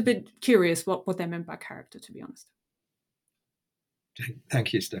 it was a bit curious what they meant by character, to be honest.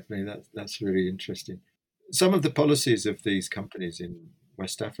 Thank you, Stephanie. That's really interesting. Some of the policies of these companies in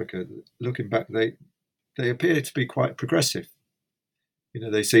West Africa, looking back, they appear to be quite progressive.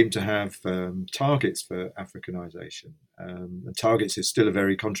 They seem to have targets for Africanization. And targets is still a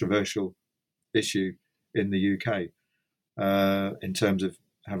very controversial issue in the UK in terms of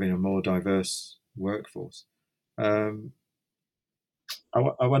having a more diverse workforce. I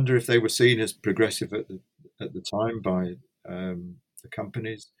wonder if they were seen as progressive at the time by the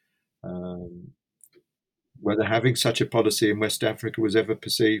companies, whether having such a policy in West Africa was ever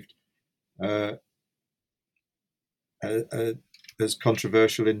perceived as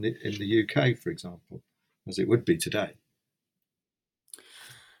controversial in the UK, for example, as it would be today.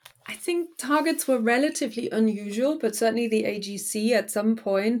 I think targets were relatively unusual, but certainly the AGC at some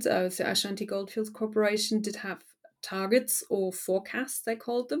point, the Ashanti Goldfields Corporation, did have targets or forecasts, they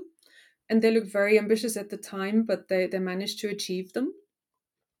called them. And they looked very ambitious at the time, but they managed to achieve them.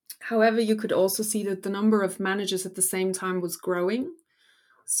 However, you could also see that the number of managers at the same time was growing.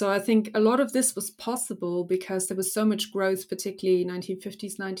 So I think a lot of this was possible because there was so much growth, particularly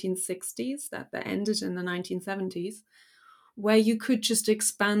 1950s, 1960s, that ended in the 1970s, where you could just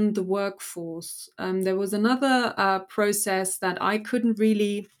expand the workforce. There was another process that I couldn't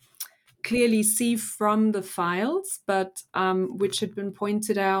really clearly see from the files, but which had been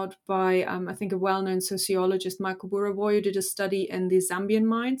pointed out by, I think, a well-known sociologist, Michael Burawoy, who did a study in the Zambian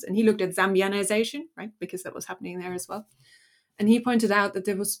mines, and he looked at Zambianization, right, because that was happening there as well. And he pointed out that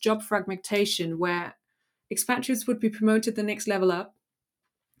there was job fragmentation where expatriates would be promoted the next level up.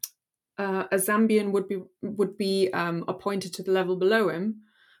 A Zambian would be appointed to the level below him,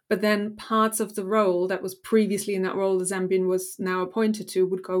 but then parts of the role that was previously in that role the Zambian was now appointed to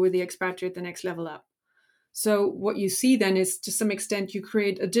would go with the expatriate the next level up. So what you see then is, to some extent, you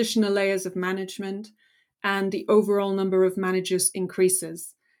create additional layers of management and the overall number of managers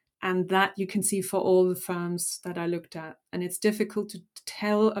increases. And that you can see for all the firms that I looked at. And it's difficult to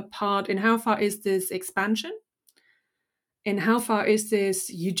tell apart in how far is this expansion? In how far is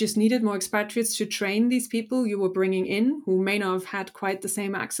this, you just needed more expatriates to train these people you were bringing in who may not have had quite the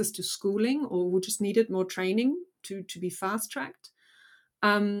same access to schooling, or who just needed more training to be fast-tracked?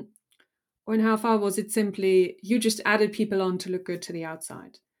 Or in how far was it simply you just added people on to look good to the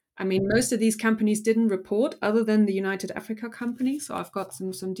outside? I mean, most of these companies didn't report other than the United Africa company. So I've got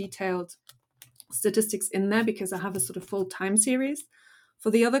some detailed statistics in there because I have a sort of full time series.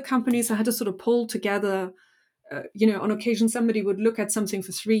 For the other companies, I had to sort of pull together, on occasion, somebody would look at something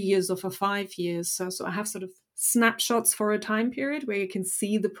for 3 years or for 5 years. So I have sort of snapshots for a time period where you can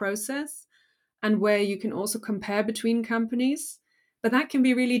see the process and where you can also compare between companies. But that can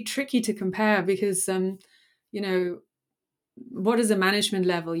be really tricky to compare because, what is a management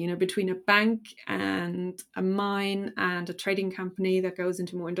level, between a bank and a mine and a trading company that goes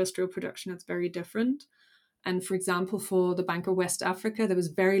into more industrial production? That's very different. And for example, for the Bank of West Africa, there was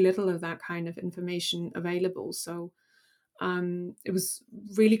very little of that kind of information available. So it was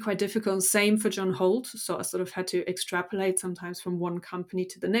really quite difficult. Same for John Holt. So I sort of had to extrapolate sometimes from one company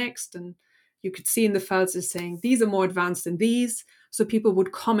to the next. And you could see in the files they're saying, these are more advanced than these. So people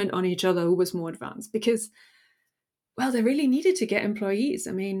would comment on each other who was more advanced because, well, they really needed to get employees.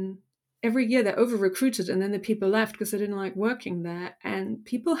 I mean, every year they're over-recruited and then the people left because they didn't like working there. And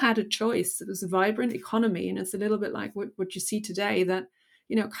people had a choice. It was a vibrant economy. And it's a little bit like what you see today that,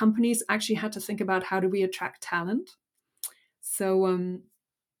 companies actually had to think about how do we attract talent. So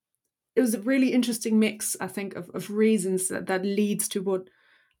it was a really interesting mix, I think, of reasons that leads to what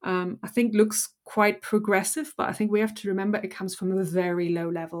I think looks quite progressive. But I think we have to remember it comes from a very low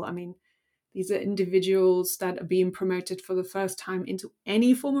level. I mean, these are individuals that are being promoted for the first time into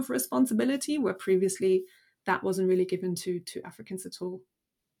any form of responsibility, where previously that wasn't really given to Africans at all.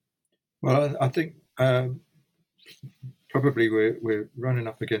 Well, I think probably we're running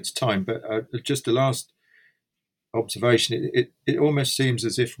up against time, but just the last observation, it almost seems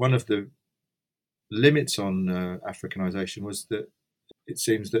as if one of the limits on Africanization was that it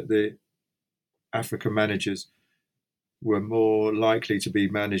seems that the African managers were more likely to be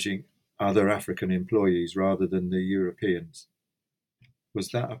managing other African employees rather than the Europeans. Was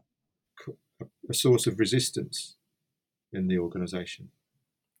that a source of resistance in the organization?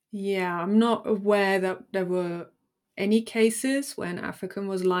 Yeah, I'm not aware that there were any cases when African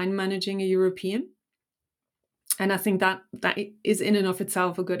was line managing a European. And I think that is in and of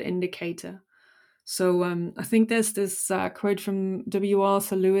itself a good indicator. So I think there's this quote from W.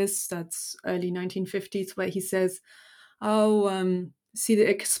 Arthur Lewis, that's early 1950s, where he says, see the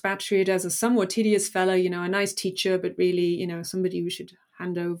expatriate as a somewhat tedious fellow, a nice teacher, but really, somebody we should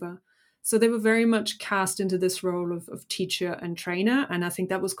hand over. So they were very much cast into this role of teacher and trainer. And I think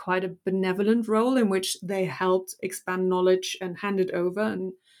that was quite a benevolent role in which they helped expand knowledge and hand it over.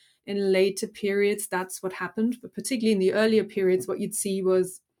 And in later periods, that's what happened. But particularly in the earlier periods, what you'd see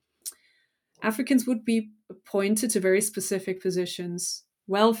was Africans would be appointed to very specific positions: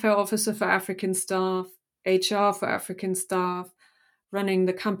 welfare officer for African staff, HR for African staff, running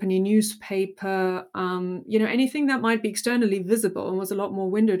the company newspaper, anything that might be externally visible and was a lot more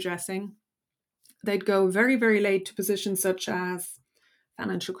window dressing. They'd go very, very late to positions such as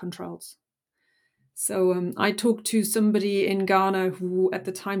financial controls. So I talked to somebody in Ghana who at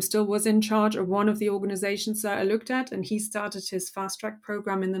the time still was in charge of one of the organizations that I looked at, and he started his fast track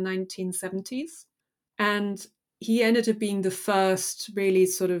program in the 1970s. And he ended up being the first really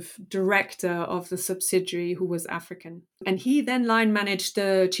sort of director of the subsidiary who was African. And he then line managed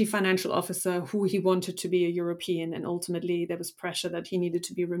the chief financial officer who he wanted to be a European. And ultimately there was pressure that he needed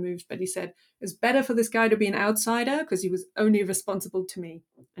to be removed. But he said, it's better for this guy to be an outsider because he was only responsible to me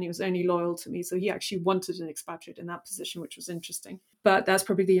and he was only loyal to me. So he actually wanted an expatriate in that position, which was interesting. But that's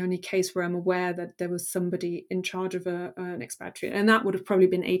probably the only case where I'm aware that there was somebody in charge of an expatriate. And that would have probably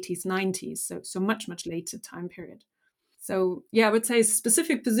been 80s, 90s. So much, much later time period. So yeah, I would say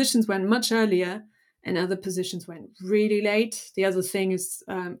specific positions went much earlier. and other positions went really late. The other thing is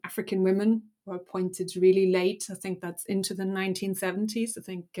African women were appointed really late. I think that's into the 1970s. I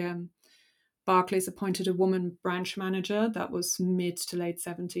think Barclays appointed a woman branch manager. That was mid to late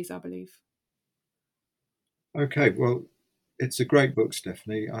 70s, I believe. Okay, well, it's a great book,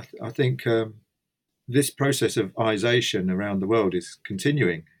 Stephanie. I think this process of isation around the world is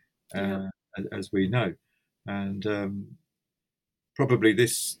continuing, as we know. And probably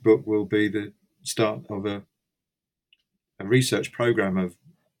this book will be the start of a research program of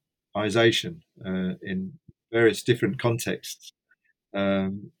isation in various different contexts.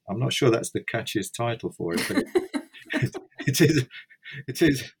 I'm not sure that's the catchiest title for it, but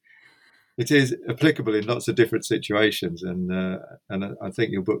it is applicable in lots of different situations, and I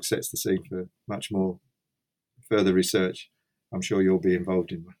think your book sets the scene for much more further research. I'm sure you'll be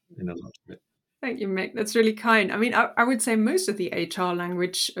involved in a lot of it. Thank you, Mick. That's really kind. I mean, I would say most of the HR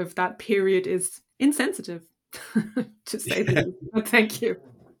language of that period is insensitive, to say the least. But thank you.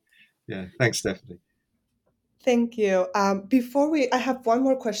 Yeah, thanks, Stephanie. Thank you. I have one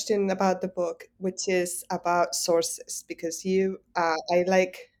more question about the book, which is about sources, because I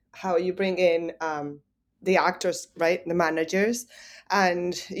like how you bring in the actors, right, the managers,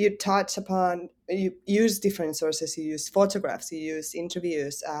 and you use different sources. You use photographs, you use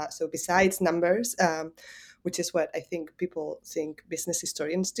interviews. So besides numbers, which is what I think people think business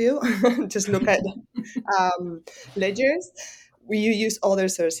historians do, just look at ledgers. You use other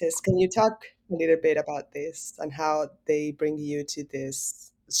sources. Can you talk a little bit about this and how they bring you to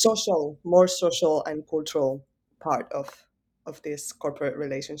this more social and cultural part of these corporate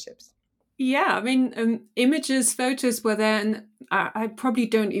relationships? Yeah, I mean, images, photos were there, and I probably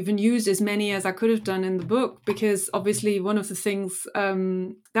don't even use as many as I could have done in the book, because obviously one of the things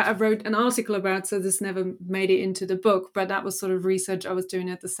that I wrote an article about, so this never made it into the book, but that was sort of research I was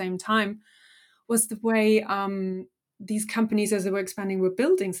doing at the same time, was the way these companies, as they were expanding, were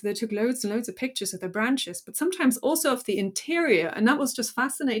building. So they took loads and loads of pictures of their branches, but sometimes also of the interior. And that was just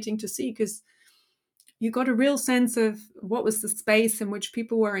fascinating to see, because you got a real sense of what was the space in which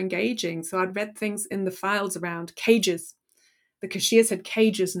people were engaging. So I'd read things in the files around cages. The cashiers had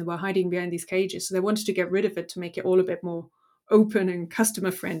cages and they were hiding behind these cages. So they wanted to get rid of it to make it all a bit more open and customer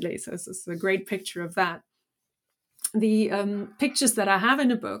friendly. So it's a great picture of that. The pictures that I have in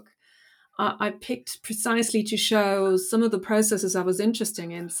the book, I picked precisely to show some of the processes I was interested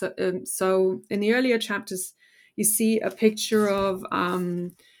in. So in the earlier chapters, you see a picture of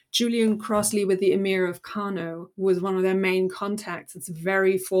Julian Crossley with the Emir of Kano, who was one of their main contacts. It's a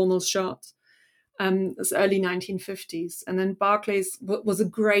very formal shot. It's early 1950s. And then Barclays was a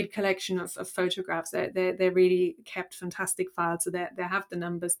great collection of photographs. They really kept fantastic files. So they have the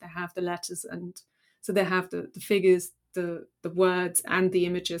numbers, they have the letters, and so they have the figures, the words, and the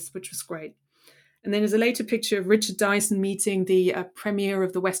images, which was great. And then there's a later picture of Richard Dyson meeting the premier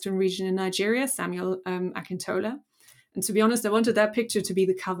of the Western region in Nigeria, Samuel Akintola. And to be honest, I wanted that picture to be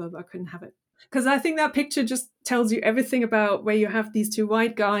the cover, but I couldn't have it. Because I think that picture just tells you everything about where you have these two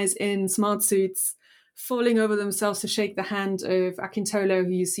white guys in smart suits falling over themselves to shake the hand of Akintola,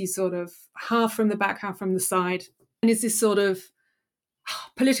 who you see sort of half from the back, half from the side. And it's this sort of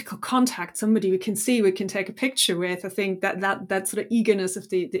political contact, somebody we can see, we can take a picture with. I think that sort of eagerness of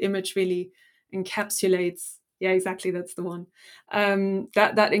the image really encapsulates. Yeah, exactly. That's the one.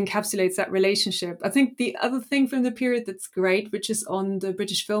 That encapsulates that relationship. I think the other thing from the period that's great, which is on the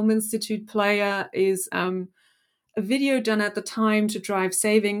British Film Institute player, is a video done at the time to drive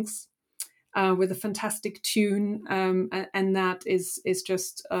savings with a fantastic tune. And that is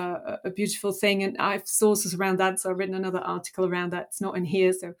just a beautiful thing. And I have sources around that. So I've written another article around that. It's not in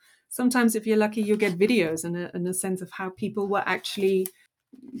here. So sometimes if you're lucky, you'll get videos and a sense of how people were actually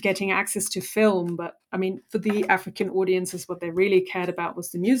getting access to film. But I mean, for the African audiences, what they really cared about was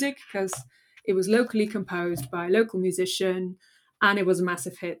the music, because it was locally composed by a local musician and it was a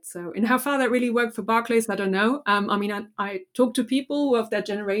massive hit. So in how far that really worked for Barclays, I don't know. I mean, I talked to people of that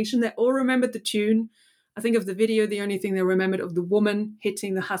generation that all remembered the tune. I think of the video, the only thing they remembered of the woman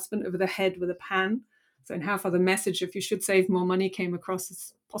hitting the husband over the head with a pan. So in how far the message, if you should save more money, came across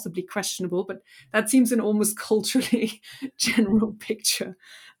as possibly questionable, but that seems an almost culturally general picture.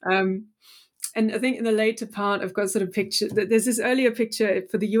 And I think in the later part, I've got sort of picture. There's this earlier picture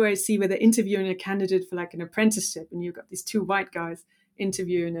for the UAC where they're interviewing a candidate for like an apprenticeship, and you've got these two white guys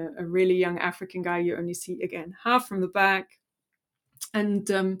interviewing a really young African guy. You only see, again, half from the back. And,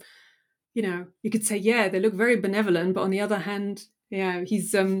 you know, you could say, yeah, they look very benevolent, but on the other hand, yeah, he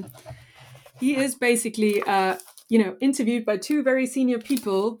is basically, interviewed by two very senior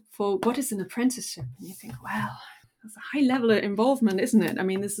people for what is an apprenticeship. And you think, well, that's a high level of involvement, isn't it? I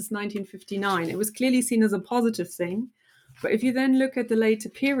mean, this is 1959. It was clearly seen as a positive thing. But if you then look at the later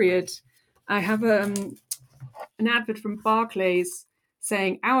period, I have an advert from Barclays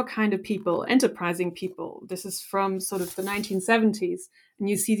saying our kind of people, enterprising people. This is from sort of the 1970s. And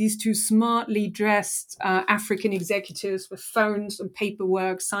you see these two smartly dressed African executives with phones and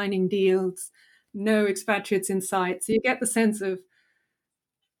paperwork, signing deals, no expatriates in sight. So you get the sense of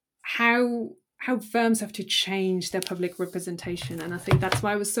how firms have to change their public representation. And I think that's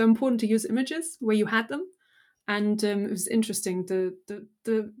why it was so important to use images where you had them. And it was interesting.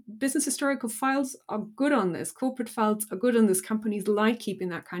 The business historical files are good on this. Corporate files are good on this. Companies like keeping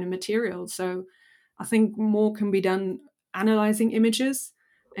that kind of material. So I think more can be done analyzing images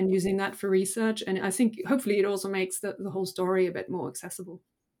and using that for research. And I think hopefully it also makes the whole story a bit more accessible.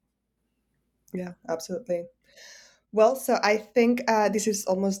 Yeah, absolutely. Well, so I think this is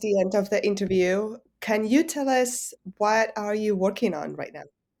almost the end of the interview. Can you tell us what are you working on right now?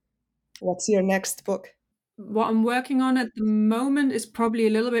 What's your next book? What I'm working on at the moment is probably a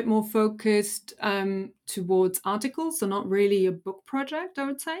little bit more focused towards articles, so not really a book project, I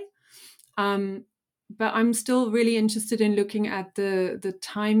would say. But I'm still really interested in looking at the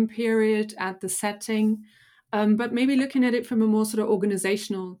time period, at the setting, but maybe looking at it from a more sort of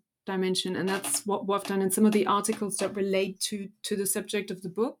organizational dimension. And that's what I've done in some of the articles that relate to the subject of the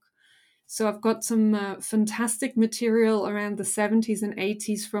book. So I've got some fantastic material around the 70s and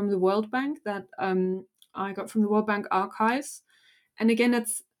 80s from the World Bank that I got from the World Bank archives. And again,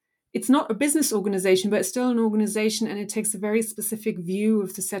 it's not a business organization, but it's still an organization, and it takes a very specific view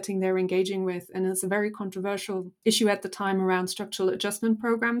of the setting they're engaging with. And it's a very controversial issue at the time around structural adjustment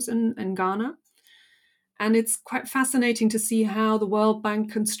programs in Ghana. And it's quite fascinating to see how the World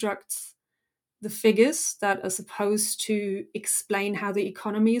Bank constructs the figures that are supposed to explain how the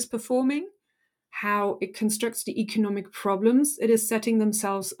economy is performing, how it constructs the economic problems it is setting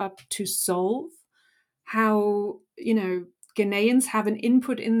themselves up to solve, how, Ghanaians have an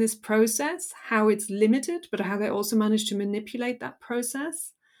input in this process, how it's limited, but how they also manage to manipulate that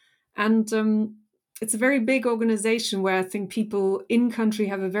process. And it's a very big organization where I think people in country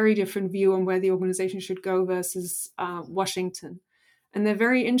have a very different view on where the organization should go versus Washington. And they're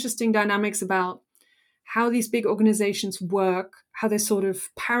very interesting dynamics about how these big organizations work, how they sort of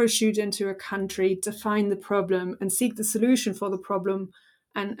parachute into a country, define the problem and seek the solution for the problem,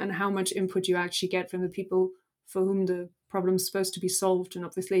 and how much input you actually get from the people for whom the problem is supposed to be solved. And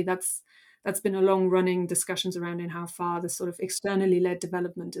obviously that's been a long running discussions around in how far the sort of externally led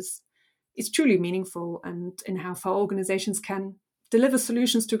development is truly meaningful, and in how far organizations can deliver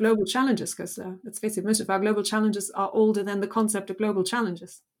solutions to global challenges. Because let's face it, most of our global challenges are older than the concept of global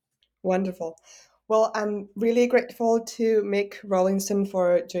challenges. Wonderful. Well, I'm really grateful to Mick Rawlinson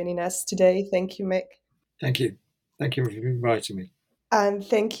for joining us today. Thank you, Mick. Thank you. Thank you for inviting me. And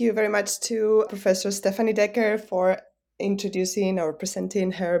thank you very much to Professor Stephanie Decker for introducing or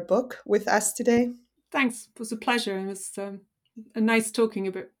presenting her book with us today. Thanks. It was a pleasure. It was a nice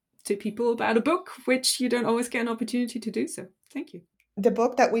talking to people about a book, which you don't always get an opportunity to do so. Thank you. The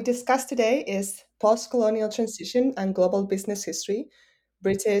book that we discussed today is Post-Colonial Transition and Global Business History,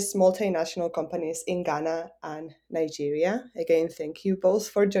 British Multinational Companies in Ghana and Nigeria. Again, thank you both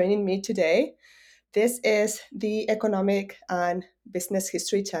for joining me today. This is the Economic and Business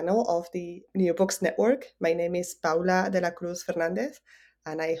History channel of the New Books Network. My name is Paula de la Cruz Fernandez,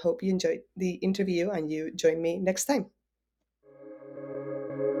 and I hope you enjoyed the interview and you join me next time.